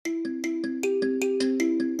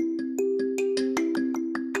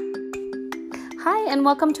and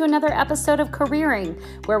welcome to another episode of Careering,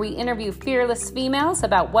 where we interview fearless females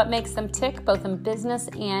about what makes them tick both in business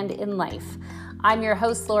and in life. I'm your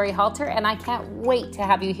host, Lori Halter, and I can't wait to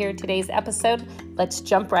have you hear today's episode. Let's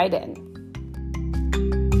jump right in.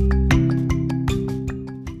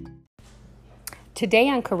 Today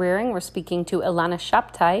on Careering, we're speaking to Ilana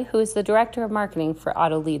Shaptai, who is the Director of Marketing for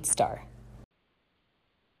Auto Leadstar.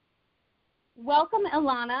 Welcome,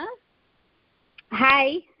 Ilana.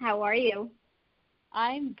 Hi, how are you?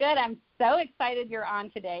 I'm good. I'm so excited you're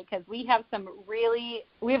on today because we have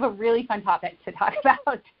a really fun topic to talk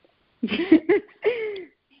about.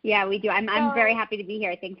 Yeah, we do. I'm very happy to be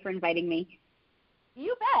here. Thanks for inviting me.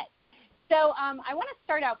 You bet. So I want to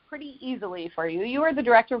start out pretty easily for you. You are the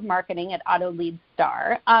Director of Marketing at Auto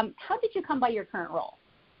Leadstar. How did you come by your current role?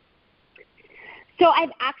 So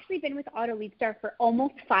I've actually been with Auto Leadstar for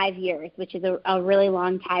almost 5 years, which is a really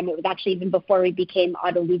long time. It was actually even before we became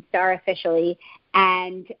Auto Leadstar officially.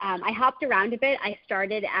 And I hopped around a bit. I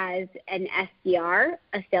started as an SDR,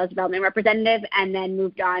 a sales development representative, and then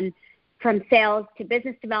moved on from sales to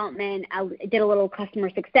business development. I did a little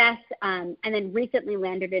customer success, and then recently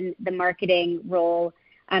landed in the marketing role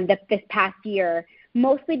this past year,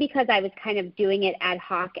 mostly because I was kind of doing it ad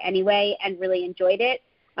hoc anyway and really enjoyed it.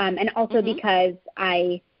 And also because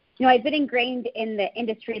I've been ingrained in the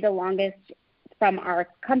industry the longest from our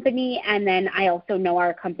company, and then I also know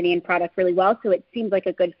our company and product really well, so it seems like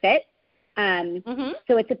a good fit.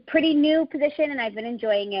 So it's a pretty new position, and I've been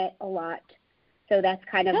enjoying it a lot. So that's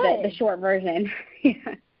kind of the short version.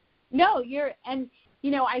 No,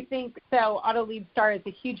 I think so. Auto Leadstar is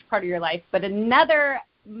a huge part of your life, but another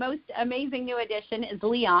most amazing new addition is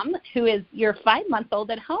Liam, who is your 5-month-old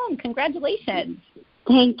at home. Congratulations.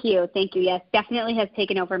 Thank you. Yes, definitely has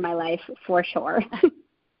taken over my life for sure.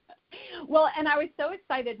 Well, and I was so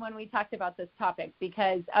excited when we talked about this topic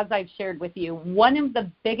because, as I've shared with you, one of the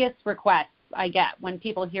biggest requests I get when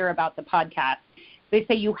people hear about the podcast, they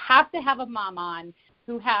say you have to have a mom on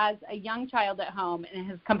who has a young child at home and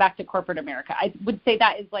has come back to corporate America. I would say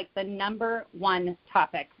that is like the number one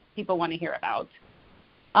topic people want to hear about.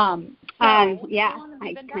 Yeah,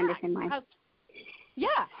 I can understand why.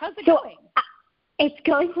 How's it going? It's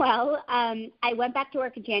going well. I went back to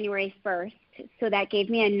work on January 1st, so that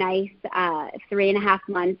gave me a nice 3.5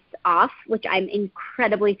 months off, which I'm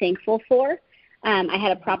incredibly thankful for. I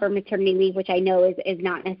had a proper maternity leave, which I know is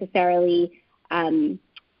not necessarily, something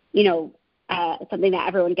that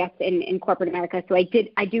everyone gets in corporate America. So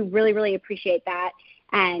I do really, really appreciate that.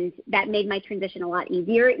 And that made my transition a lot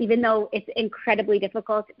easier, even though it's incredibly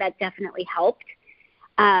difficult. That definitely helped.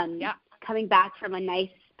 Coming back from a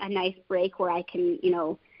nice break where I can,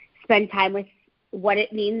 spend time with what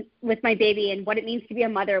it means with my baby and what it means to be a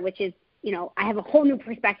mother, which is, I have a whole new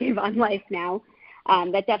perspective on life now.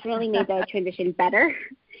 That definitely made the transition better.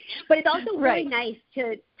 But it's also really nice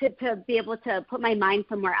to be able to put my mind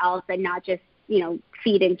somewhere else and not just,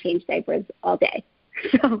 feed and change diapers all day.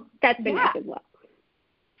 So that's been nice as well.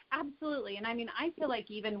 Absolutely. And I feel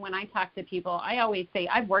like even when I talk to people, I always say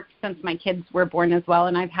I've worked since my kids were born as well.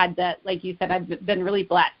 And I've had that, like you said, I've been really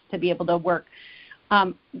blessed to be able to work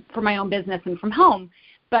for my own business and from home.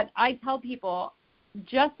 But I tell people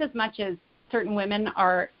just as much as certain women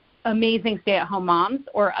are amazing stay-at-home moms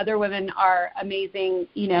or other women are amazing,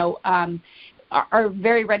 are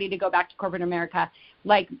very ready to go back to corporate America,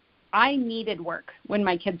 like I needed work when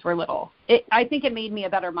my kids were little. I think it made me a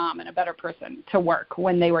better mom and a better person to work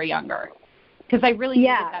when they were younger because I really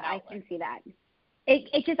needed that outlet. I can see that.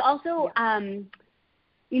 It just also,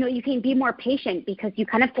 you can be more patient because you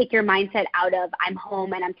kind of take your mindset out of I'm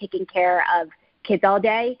home and I'm taking care of kids all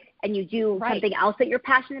day and you do something else that you're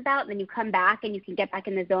passionate about, and then you come back and you can get back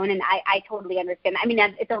in the zone. And I totally understand.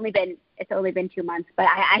 It's only been 2 months, but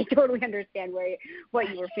I totally understand what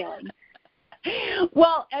you were feeling.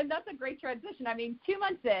 Well, and that's a great transition. 2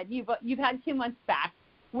 months in, you've had 2 months back.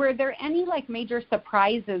 Were there any major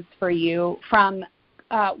surprises for you from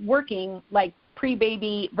working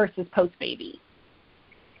pre-baby versus post-baby?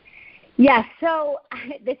 Yeah. So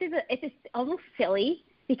it's almost silly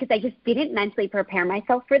because I just didn't mentally prepare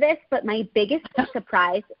myself for this. But my biggest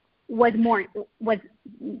surprise was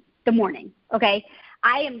the morning. Okay,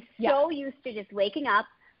 I am so used to just waking up,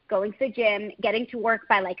 going to the gym, getting to work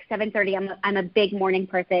by 7:30. I'm a big morning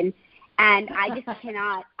person, and I just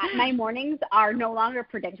cannot. My mornings are no longer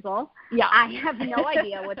predictable. Yeah. I have no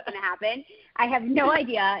idea what's going to happen. I have no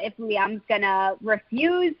idea if Liam's going to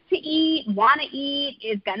refuse to eat, want to eat,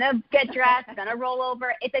 is going to get dressed, going to roll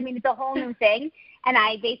over. It's a whole new thing. and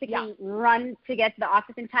I basically run to get to the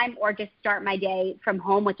office in time or just start my day from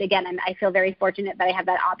home, which again, I feel very fortunate that I have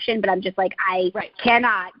that option, but I'm just like, I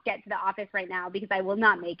cannot get to the office right now because I will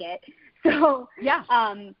not make it. So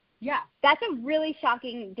that's a really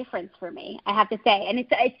shocking difference for me, I have to say. And it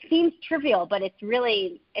seems trivial, but it's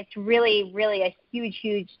really, really a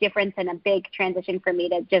huge difference and a big transition for me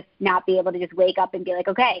to just not be able to just wake up and be like,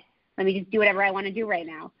 okay, let me just do whatever I want to do right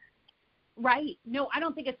now. Right. No, I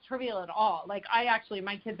don't think it's trivial at all. Like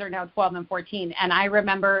my kids are now 12 and 14, and I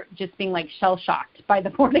remember just being like shell-shocked by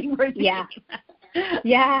the morning routine.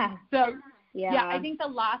 Yeah. So, I think the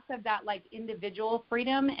loss of that like individual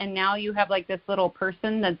freedom, and now you have like this little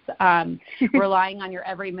person that's relying on your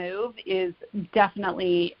every move, is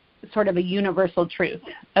definitely sort of a universal truth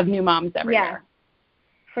of new moms everywhere.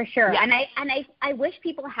 Yeah, for sure. Yeah. And I wish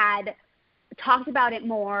people had talked about it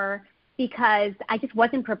more because I just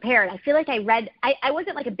wasn't prepared. I feel like I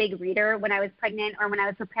wasn't like a big reader when I was pregnant or when I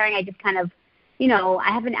was preparing. I just kind of,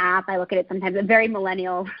 I have an app. I look at it sometimes, a very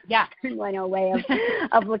millennial way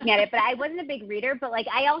of looking at it. But I wasn't a big reader. But like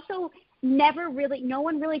I also no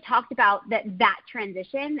one really talked about that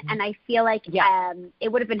transition. And I feel like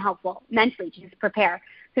it would have been helpful mentally to just prepare.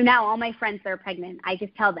 So now all my friends that are pregnant, I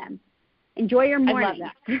just tell them, enjoy your morning.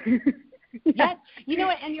 I love that. Yes. You know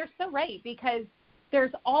what? And you're so right, because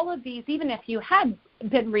there's all of these, even if you had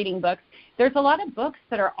been reading books, there's a lot of books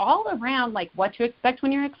that are all around like what to expect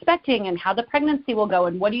when you're expecting and how the pregnancy will go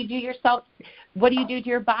and what do you do to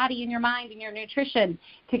your body and your mind and your nutrition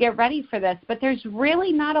to get ready for this. But there's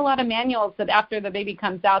really not a lot of manuals that after the baby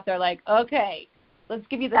comes out, they're like, okay, let's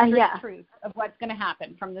give you the truth of what's going to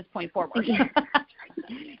happen from this point forward. For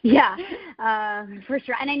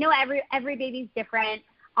sure. And I know every baby's different.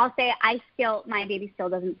 I'll say my baby still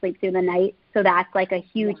doesn't sleep through the night. So that's like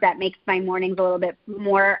that makes my mornings a little bit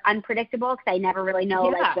more unpredictable because I never really know,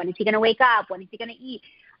 like, when is he going to wake up? When is he going to eat?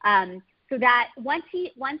 So that once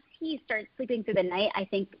he starts sleeping through the night, I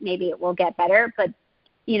think maybe it will get better. But,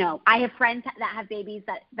 I have friends that have babies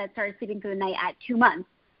that started sleeping through the night at 2 months.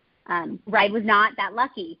 I was not that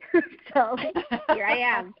lucky. So here I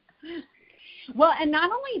am. Well, and not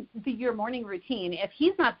only your morning routine, if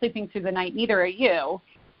he's not sleeping through the night, neither are you.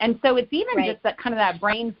 And so it's even just that kind of that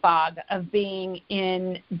brain fog of being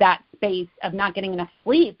in that space of not getting enough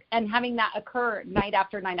sleep and having that occur night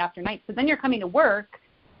after night after night. So then you're coming to work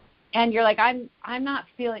and you're like, I'm not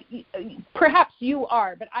feeling, perhaps you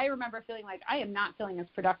are, but I remember feeling like I am not feeling as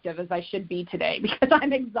productive as I should be today because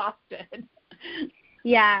I'm exhausted.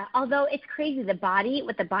 Yeah, although it's crazy,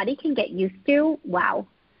 what the body can get used to, wow.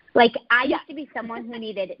 Like I used to be someone who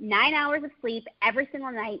needed 9 hours of sleep every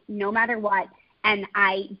single night, no matter what. And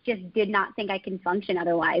I just did not think I can function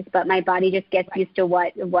otherwise. But my body just gets used to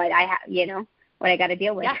what I have, what I got to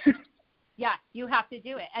deal with. Yeah, you have to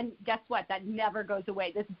do it. And guess what? That never goes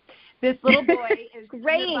away. This little boy is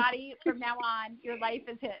great. Your body from now on. Your life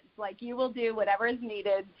is his. Like you will do whatever is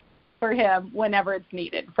needed for him whenever it's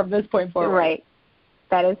needed from this point forward. Right.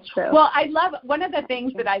 That is true. Well, one of the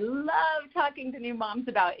things that I love talking to new moms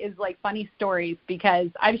about is like funny stories, because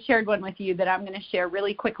I've shared one with you that I'm going to share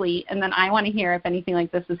really quickly, and then I want to hear if anything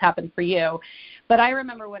like this has happened for you. But I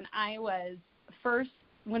remember when my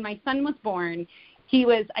son was born, he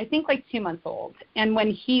was, I think, like 2 months old. And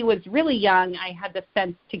when he was really young, I had the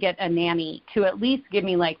sense to get a nanny to at least give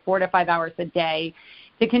me like 4 to 5 hours a day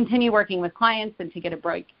to continue working with clients and to get a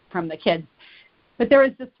break from the kids. But there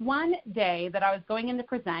was this one day that I was going in to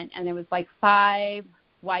present, and it was like 5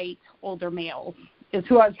 white older males is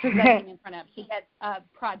who I was presenting in front of. He had a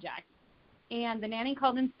project, and the nanny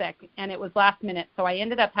called in sick, and it was last minute, so I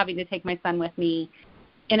ended up having to take my son with me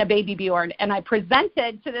in a baby Bjorn, and I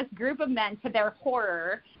presented to this group of men, to their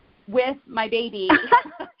horror, with my baby.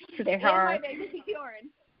 To their horror. My baby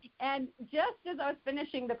Bjorn. And just as I was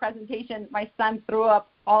finishing the presentation, my son threw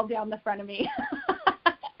up all down the front of me.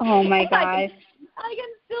 Oh, my gosh. I can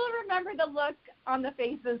still remember the look on the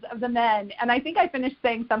faces of the men. And I think I finished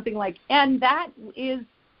saying something like, and that is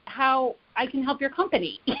how I can help your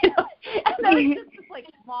company. And there was just this like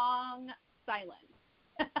long silence.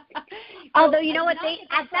 Although, you know what,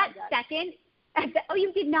 oh,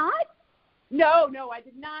 you did not? No, I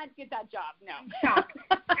did not get that job, no.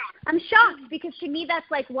 I'm shocked because to me that's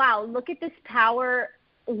like, wow, look at this power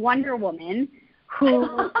Wonder Woman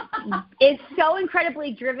who is so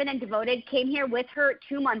incredibly driven and devoted, came here with her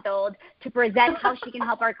 2-month-old to present how she can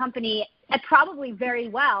help our company, and probably very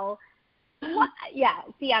well. Yeah,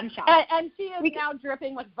 see, I'm shocked. And she is now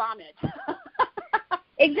dripping with vomit.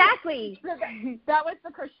 Exactly. That was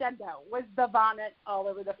the crescendo, was the vomit all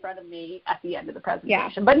over the front of me at the end of the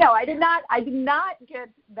presentation. Yeah. But no, I did not get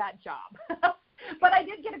that job. But I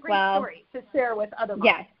did get a great story to share with other moms.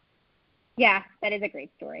 Yes. Yeah, that is a great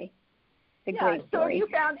story. It's a great story.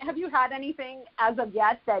 So have you had anything as of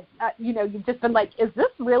yet that, you've just been like, is this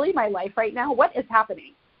really my life right now? What is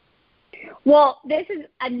happening? Well, this is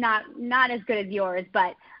not as good as yours,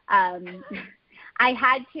 but I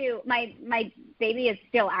had to, my baby is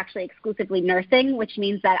still actually exclusively nursing, which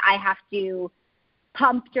means that I have to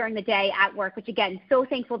pump during the day at work, which again, so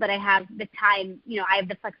thankful that I have the time, I have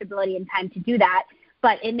the flexibility and time to do that.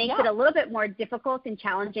 But it makes it a little bit more difficult and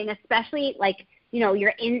challenging, especially like,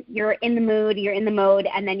 you're in the mood, you're in the mode,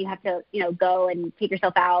 and then you have to, go and take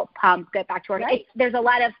yourself out, pump, get back to work. Right. There's a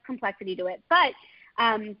lot of complexity to it. But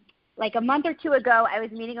like a month or two ago, I was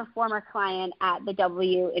meeting a former client at the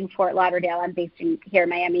W in Fort Lauderdale. I'm based here in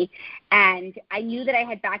Miami. And I knew that I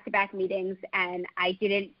had back-to-back meetings, and I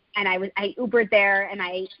Ubered there, and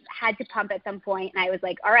I had to pump at some point. And I was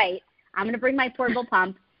like, all right, I'm going to bring my portable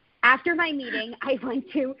pump. After my meeting, I went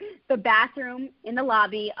to the bathroom in the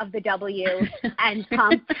lobby of the W and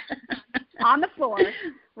pumped on the floor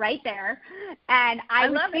right there. And I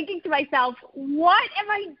was thinking to myself, what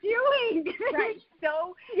am I doing? Right. It's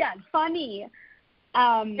so funny.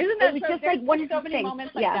 Isn't that it was just like one of so many things.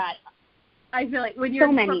 moments like that? I feel like when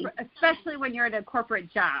you're especially when you're at a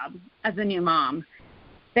corporate job as a new mom,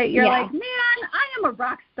 that you're like, man, I am a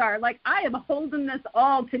rock star. Like, I am holding this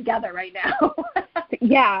all together right now.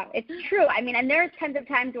 Yeah, it's true. I mean, and there's tons of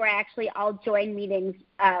times where I'll join meetings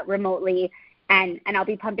remotely, and I'll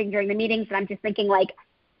be pumping during the meetings, and I'm just thinking, like,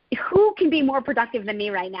 who can be more productive than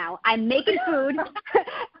me right now? I'm making food,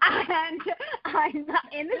 and I'm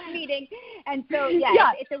in this meeting, and so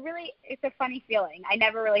it's a funny feeling. I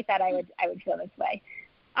never really thought I would feel this way.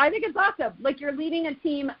 I think it's awesome. Like, you're leading a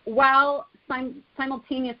team while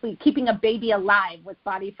simultaneously keeping a baby alive with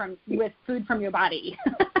food from your body.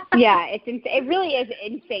 Yeah, it really is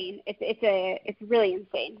insane. It's really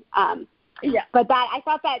insane. But I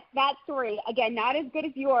thought that story, again, not as good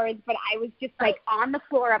as yours, but I was just like on the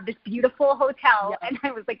floor of this beautiful hotel, and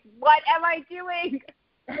I was like, what am I doing?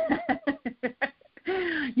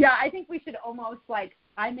 Yeah, I think we should almost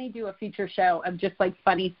I may do a feature show of just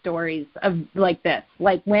funny stories of like this.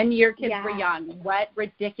 Like when your kids were young, what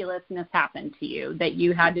ridiculousness happened to you that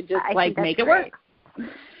you had to just make it work?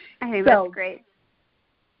 I think that's great.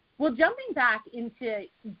 Well, jumping back into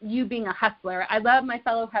you being a hustler, I love my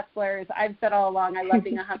fellow hustlers. I've said all along I love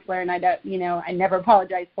being a hustler, and I don't, I never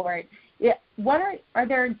apologize for it. What are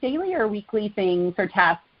there daily or weekly things or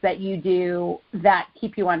tasks that you do that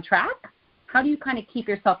keep you on track? How do you kind of keep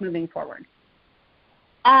yourself moving forward?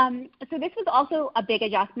 So this was also a big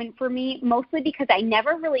adjustment for me, mostly because I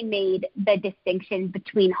never really made the distinction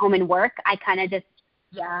between home and work. I kind of just,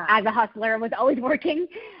 as a hustler, was always working.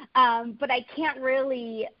 But I can't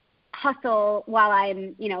really hustle while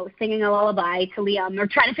I'm, singing a lullaby to Liam or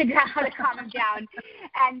trying to figure out how to calm him down.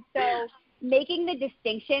 And so making the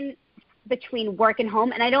distinction between work and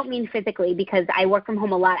home, and I don't mean physically because I work from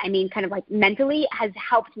home a lot, I mean kind of like mentally, has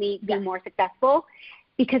helped me be more successful.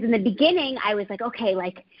 Because in the beginning, I was like, okay,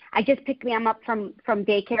 I just picked Liam up from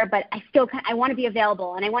daycare, but I want to be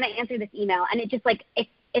available and I want to answer this email. And it just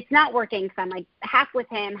it's not working. So I'm half with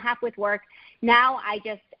him, half with work. Now I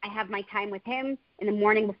have my time with him in the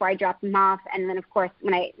morning before I drop him off. And then of course,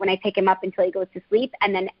 when I pick him up until he goes to sleep.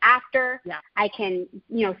 And then after I can,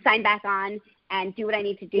 sign back on and do what I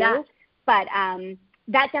need to do. Yeah. But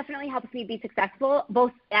that definitely helps me be successful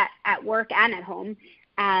both at work and at home.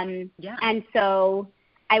 And so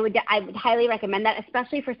I would highly recommend that,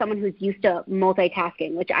 especially for someone who's used to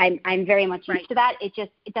multitasking, which I'm very much used to that.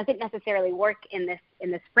 It doesn't necessarily work in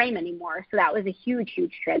this frame anymore. So that was a huge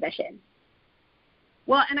transition.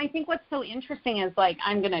 Well, and I think what's so interesting is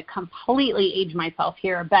I'm going to completely age myself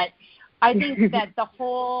here, but I think that the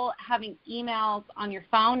whole having emails on your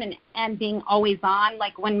phone and being always on,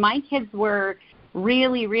 when my kids were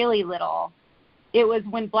really, really little, it was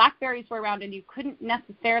when BlackBerries were around and you couldn't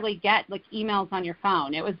necessarily get emails on your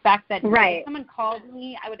phone. It was back then. Right. If someone called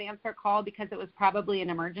me, I would answer a call because it was probably an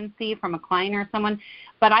emergency from a client or someone.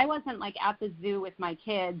 But I wasn't at the zoo with my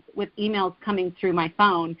kids with emails coming through my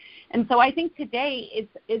phone. And so I think today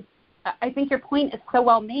I think your point is so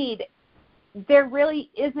well made. There really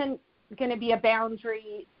isn't going to be a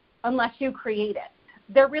boundary unless you create it.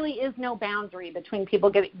 There really is no boundary between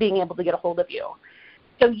people being able to get a hold of you.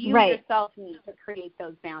 So you yourself need to create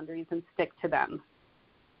those boundaries and stick to them.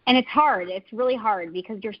 And it's hard. It's really hard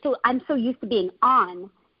because I'm so used to being on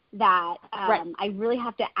that I really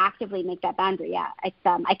have to actively make that boundary. Yeah, it's,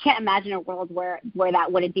 I can't imagine a world where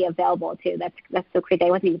that wouldn't be available too. That's so crazy. I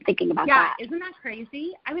wasn't even thinking about that. Yeah, isn't that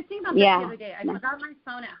crazy? I was thinking about that the other day. I forgot my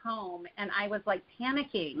phone at home and I was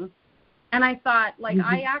panicking And I thought, like,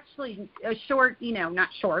 I actually, not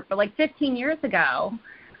short, but like 15 years ago,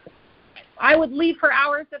 I would leave for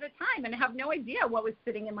hours at a time and have no idea what was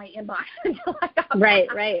sitting in my inbox until I got Right,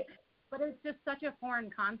 back. right. But it's just such a foreign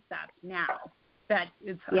concept now that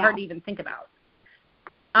it's hard to even think about.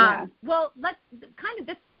 Well,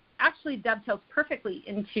 this actually dovetails perfectly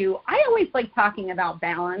into, I always like talking about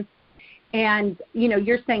balance. And,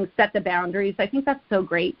 you're saying set the boundaries. I think that's so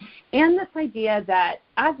great. And this idea that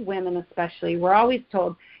as women especially, we're always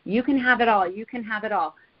told, you can have it all, you can have it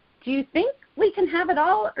all. Do you think we can have it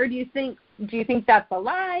all, or do you think that's a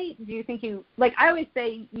lie? Do you think I always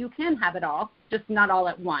say you can have it all, just not all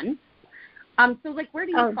at once. So where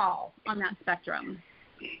do you fall on that spectrum?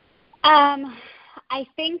 I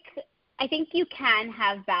think you can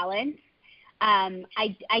have balance.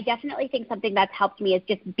 I definitely think something that's helped me is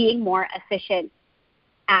just being more efficient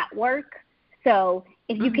at work. So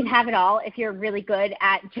if you can have it all, if you're really good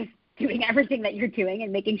at just doing everything that you're doing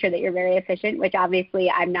and making sure that you're very efficient, which obviously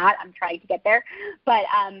I'm not, I'm trying to get there. But,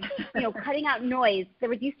 cutting out noise.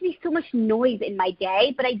 There used to be so much noise in my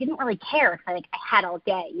day, but I didn't really care if I had all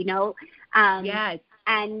day, Yes.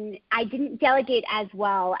 And I didn't delegate as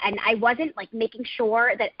well, and I wasn't making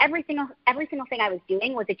sure that every single thing I was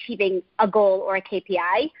doing was achieving a goal or a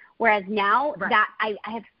KPI. Whereas now that I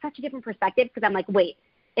have such a different perspective, because I'm like, wait,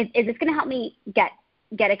 is this going to help me get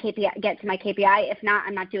a KPI, get to my KPI? If not,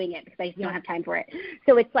 I'm not doing it because I just don't have time for it.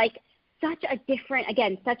 So it's such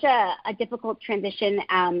a difficult transition.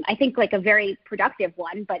 I think a very productive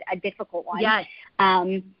one, but a difficult one. Yes.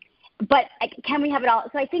 But can we have it all?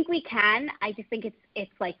 So I think we can. I just think it's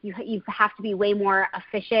you have to be way more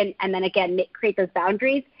efficient, and then again create those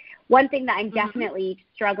boundaries. One thing that I'm definitely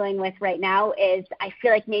struggling with right now is I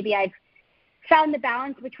feel like maybe I've found the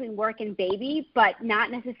balance between work and baby, but not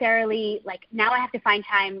necessarily now I have to find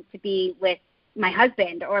time to be with my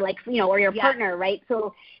husband or or your partner, right?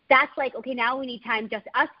 So that's okay, now we need time just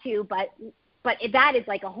us two, but that is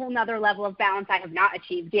a whole nother level of balance I have not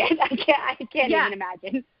achieved yet. I can't even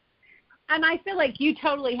imagine. And I feel like you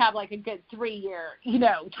totally have a good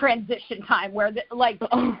 3-year, transition time where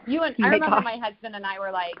you and I remember my husband and I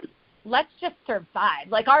were let's just survive.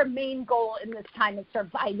 Our main goal in this time is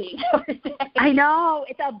surviving every day. I know.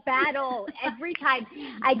 It's a battle every time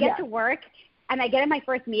I get to work and I get in my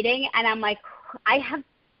first meeting and I'm like, I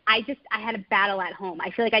had a battle at home. I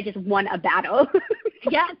feel like I just won a battle.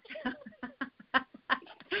 Yes.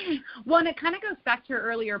 Well, and it kind of goes back to your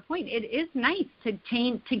earlier point. It is nice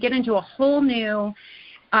to get into a whole new,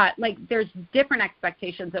 there's different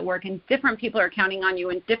expectations at work and different people are counting on you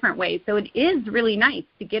in different ways. So it is really nice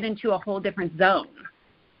to get into a whole different zone.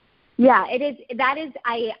 Yeah, it is.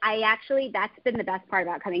 I actually, that's been the best part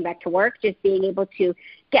about coming back to work, just being able to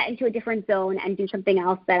get into a different zone and do something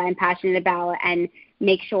else that I'm passionate about and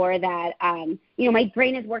make sure that, my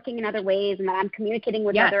brain is working in other ways and that I'm communicating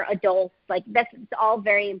with other adults. That's all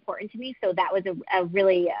very important to me. So that was a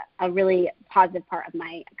really positive part of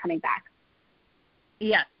my coming back.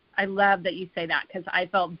 Yes, I love that you say that because I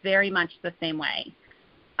felt very much the same way.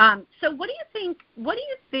 So what do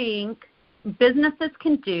you think businesses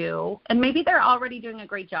can do, and maybe they're already doing a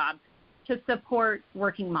great job, to support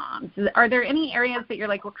working moms? Are there any areas that you're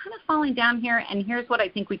we're kind of falling down here, and here's what I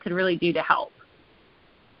think we could really do to help?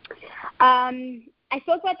 I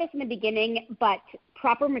spoke about this in the beginning, but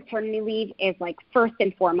proper maternity leave is first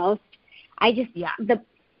and foremost.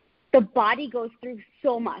 The body goes through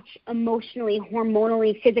so much emotionally,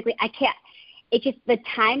 hormonally, physically. It's just the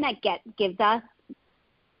time that gives us,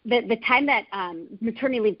 the time that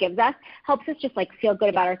maternity leave gives us helps us just feel good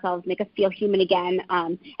about ourselves, make us feel human again.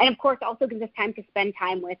 And of course also gives us time to spend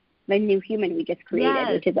time with the new human we just created,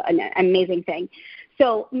 which is an amazing thing.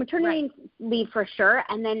 So maternity leave for sure.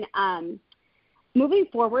 And then moving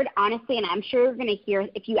forward, honestly, and I'm sure you're going to hear,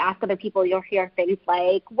 if you ask other people, you'll hear things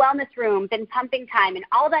like wellness rooms and pumping time, and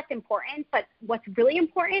all that's important. But what's really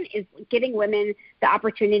important is giving women the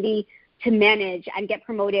opportunity to manage and get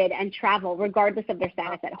promoted and travel regardless of their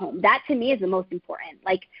status at home. That to me is the most important.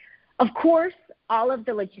 Of course, all of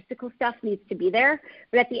the logistical stuff needs to be there,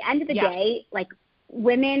 but at the end of the day,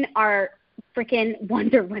 women are freaking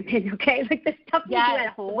Wonder Women, okay? The stuff we do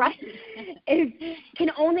at home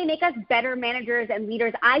can only make us better managers and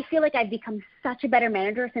leaders. I feel like I've become such a better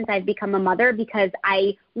manager since I've become a mother because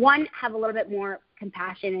I, one, have a little bit more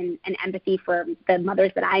compassion and empathy for the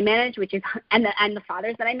mothers that I manage, which is, and the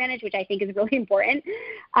fathers that I manage, which I think is really important.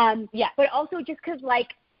 But also just because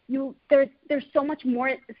there's so much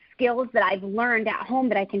more skills that I've learned at home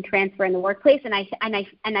that I can transfer in the workplace, and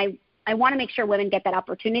I want to make sure women get that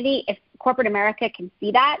opportunity. If corporate America can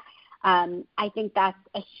see that, I think that's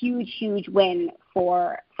a huge, huge win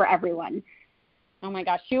for everyone. Oh my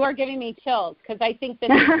gosh, you are giving me chills, because I think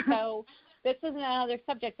this is this is another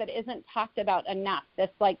subject that isn't talked about enough. This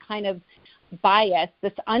like kind of bias,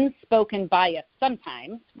 this unspoken bias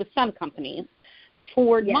sometimes with some companies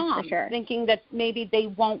toward moms, thinking that maybe they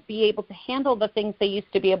won't be able to handle the things they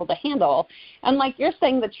used to be able to handle. And like you're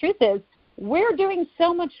saying, the truth is we're doing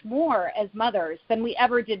so much more as mothers than we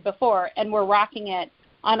ever did before, and we're rocking it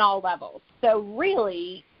on all levels. So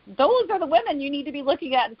really, those are the women you need to be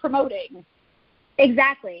looking at and promoting.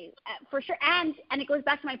 Exactly, for sure. And it goes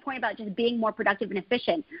back to my point about just being more productive and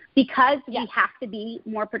efficient. Because we have to be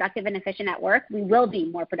more productive and efficient at work, we will be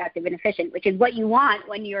more productive and efficient, which is what you want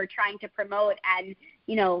when you're trying to promote and,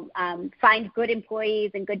 find good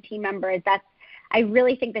employees and good team members. I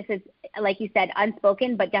really think this is, like you said,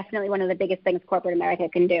 unspoken, but definitely one of the biggest things corporate America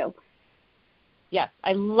can do. Yes,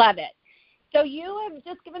 I love it. So you have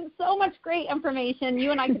just given so much great information.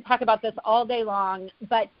 You and I could talk about this all day long,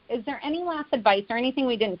 but is there any last advice or anything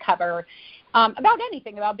we didn't cover about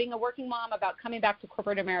anything, about being a working mom, about coming back to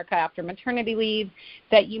corporate America after maternity leave,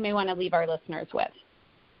 that you may want to leave our listeners with?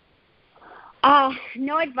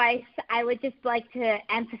 No advice. I would just like to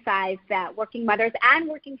emphasize that working mothers and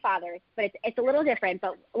working fathers, but it's a little different,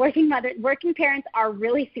 but working parents are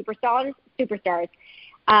really superstars.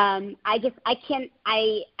 I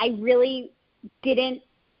really didn't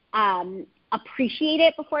appreciate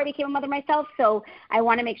it before I became a mother myself. So I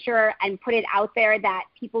want to make sure and put it out there that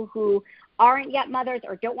people who aren't yet mothers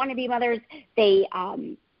or don't want to be mothers, they,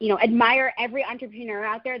 admire every entrepreneur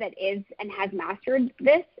out there that is and has mastered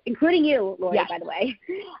this, including you, Lori, by the way.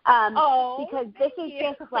 Because this is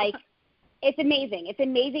just like, it's amazing. It's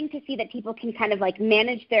amazing to see that people can kind of like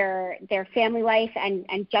manage their family life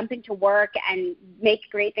and jump into work and make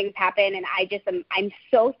great things happen. And I'm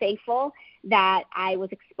so thankful that I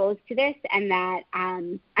was exposed to this and that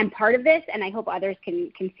I'm part of this, and I hope others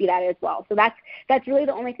can see that as well. So that's really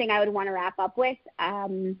the only thing I would want to wrap up with.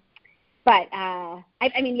 I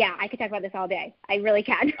could talk about this all day. I really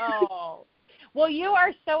can. Well, you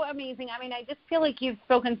are so amazing. I mean, I just feel like you've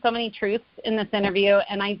spoken so many truths in this interview,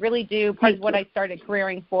 and I really do. Part of what I started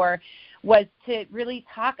careering for was to really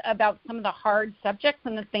talk about some of the hard subjects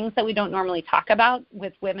and the things that we don't normally talk about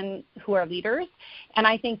with women who are leaders. And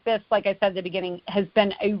I think this, like I said at the beginning, has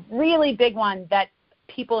been a really big one that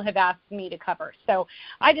people have asked me to cover. So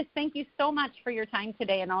I just thank you so much for your time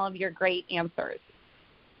today and all of your great answers.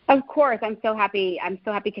 Of course. I'm so happy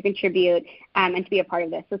to contribute and to be a part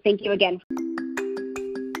of this. So thank you again.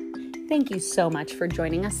 Thank you so much for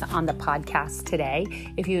joining us on the podcast today.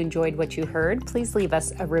 If you enjoyed what you heard, please leave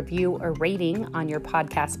us a review or rating on your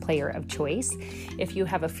podcast player of choice. If you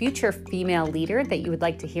have a future female leader that you would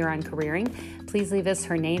like to hear on Careering, please leave us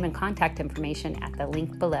her name and contact information at the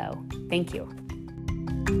link below. Thank you.